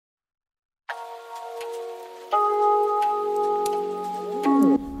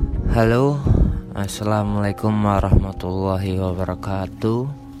Halo, assalamualaikum warahmatullahi wabarakatuh.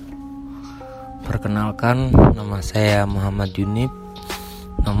 Perkenalkan, nama saya Muhammad Yunib,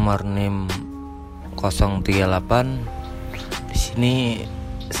 nomor NIM 038. Di sini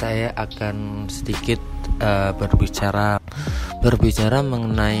saya akan sedikit berbicara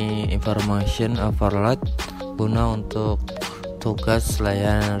mengenai information overload guna untuk tugas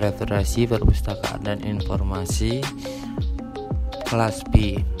layanan referensi perpustakaan dan informasi kelas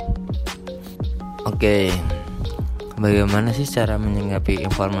B. Oke, bagaimana sih cara menyikapi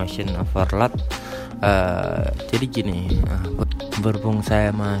information overload? Jadi gini, berhubung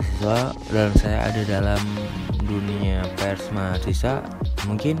saya mahasiswa dan saya ada dalam dunia pers mahasiswa,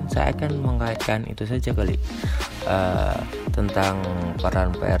 mungkin saya akan mengaitkan itu saja kali, tentang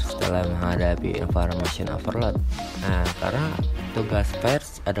peran pers dalam menghadapi information overload. Karena tugas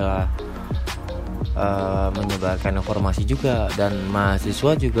pers adalah menyebarkan informasi juga, dan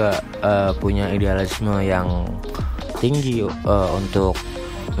mahasiswa juga punya idealisme yang tinggi untuk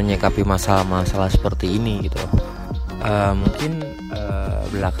menyikapi masalah-masalah seperti ini gitu. Mungkin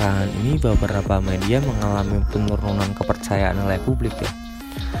belakangan ini beberapa media mengalami penurunan kepercayaan oleh publik ya.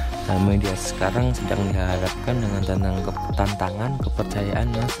 Media sekarang sedang dihadapkan dengan tantangan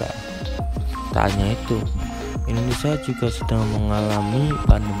kepercayaan massa. Tak hanya itu, Indonesia juga sedang mengalami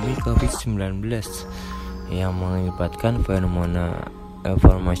pandemi COVID-19 yang mengakibatkan fenomena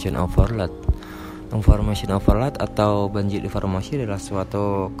information overload. Information overload atau banjir informasi adalah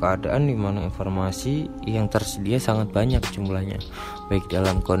suatu keadaan di mana informasi yang tersedia sangat banyak jumlahnya, baik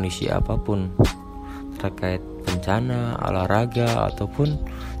dalam kondisi apapun, terkait bencana, olahraga, ataupun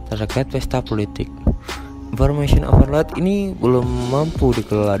terkait pesta politik. Information overload ini belum mampu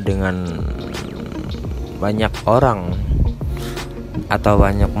dikelola dengan banyak orang atau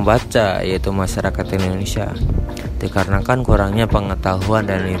banyak pembaca, yaitu masyarakat Indonesia, dikarenakan kurangnya pengetahuan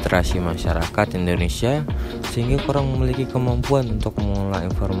dan literasi masyarakat Indonesia, sehingga kurang memiliki kemampuan untuk mengolah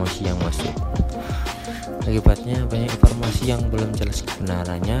informasi yang masuk. Akibatnya banyak informasi yang belum jelas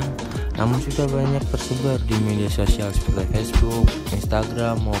kebenarannya, namun sudah banyak tersebar di media sosial seperti Facebook,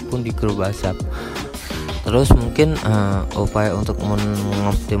 Instagram, maupun di grup WhatsApp. Terus mungkin upaya untuk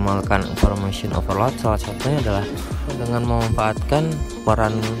mengoptimalkan information overload salah satunya adalah dengan memanfaatkan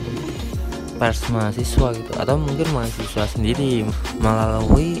peran pers mahasiswa gitu, atau mungkin mahasiswa sendiri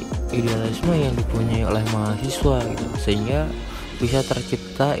melalui idealisme yang dipunyai oleh mahasiswa gitu, sehingga bisa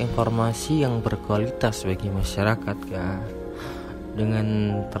tercipta informasi yang berkualitas bagi masyarakat ya.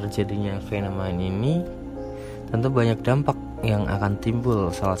 Dengan terjadinya fenomena ini tentu banyak dampak yang akan timbul.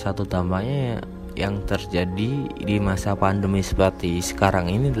 Salah satu dampaknya yang terjadi di masa pandemi seperti sekarang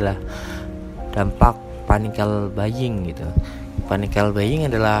ini adalah dampak panical buying gitu. Panical buying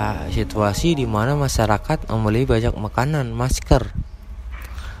adalah situasi di mana masyarakat membeli banyak makanan, masker,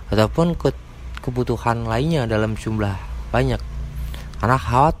 ataupun kebutuhan lainnya dalam jumlah banyak karena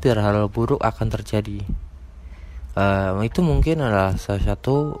khawatir hal buruk akan terjadi. Itu mungkin adalah salah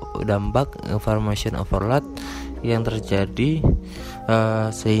satu dampak information overload yang terjadi,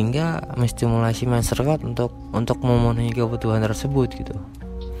 sehingga menstimulasi masyarakat untuk memenuhi kebutuhan tersebut gitu.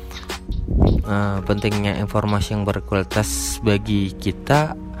 Pentingnya informasi yang berkualitas bagi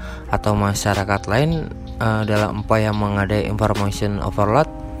kita atau masyarakat lain dalam upaya mengadai information overload,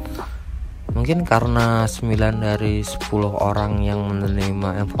 mungkin karena 9 dari 10 orang yang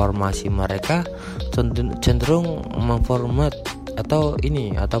menerima informasi mereka cenderung memformat atau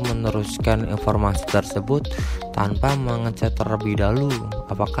meneruskan informasi tersebut tanpa mengecek terlebih dahulu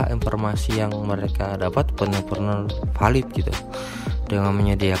apakah informasi yang mereka dapat benar-benar valid gitu. Dengan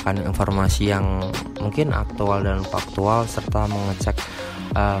menyediakan informasi yang mungkin aktual dan faktual serta mengecek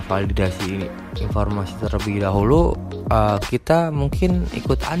validasi informasi terlebih dahulu, kita mungkin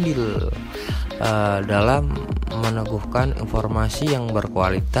ikut andil dalam meneguhkan informasi yang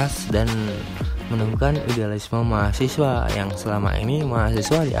berkualitas dan menemukan idealisme mahasiswa yang selama ini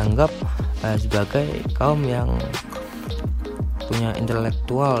mahasiswa dianggap sebagai kaum yang punya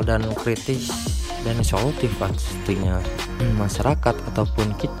intelektual dan kritis dan solutif. Pastinya masyarakat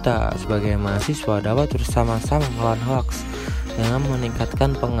ataupun kita sebagai mahasiswa dapat bersama-sama melawan hoax dengan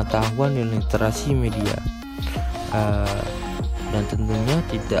meningkatkan pengetahuan dan literasi media, dan tentunya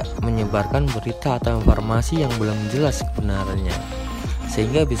tidak menyebarkan berita atau informasi yang belum jelas kebenarannya,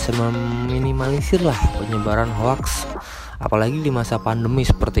 sehingga bisa meminimalisirlah penyebaran hoax, apalagi di masa pandemi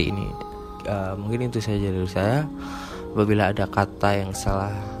seperti ini. Mungkin itu saja dari saya. Apabila ada kata yang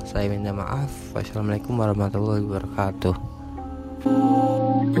salah, saya minta maaf. Wassalamualaikum warahmatullahi wabarakatuh.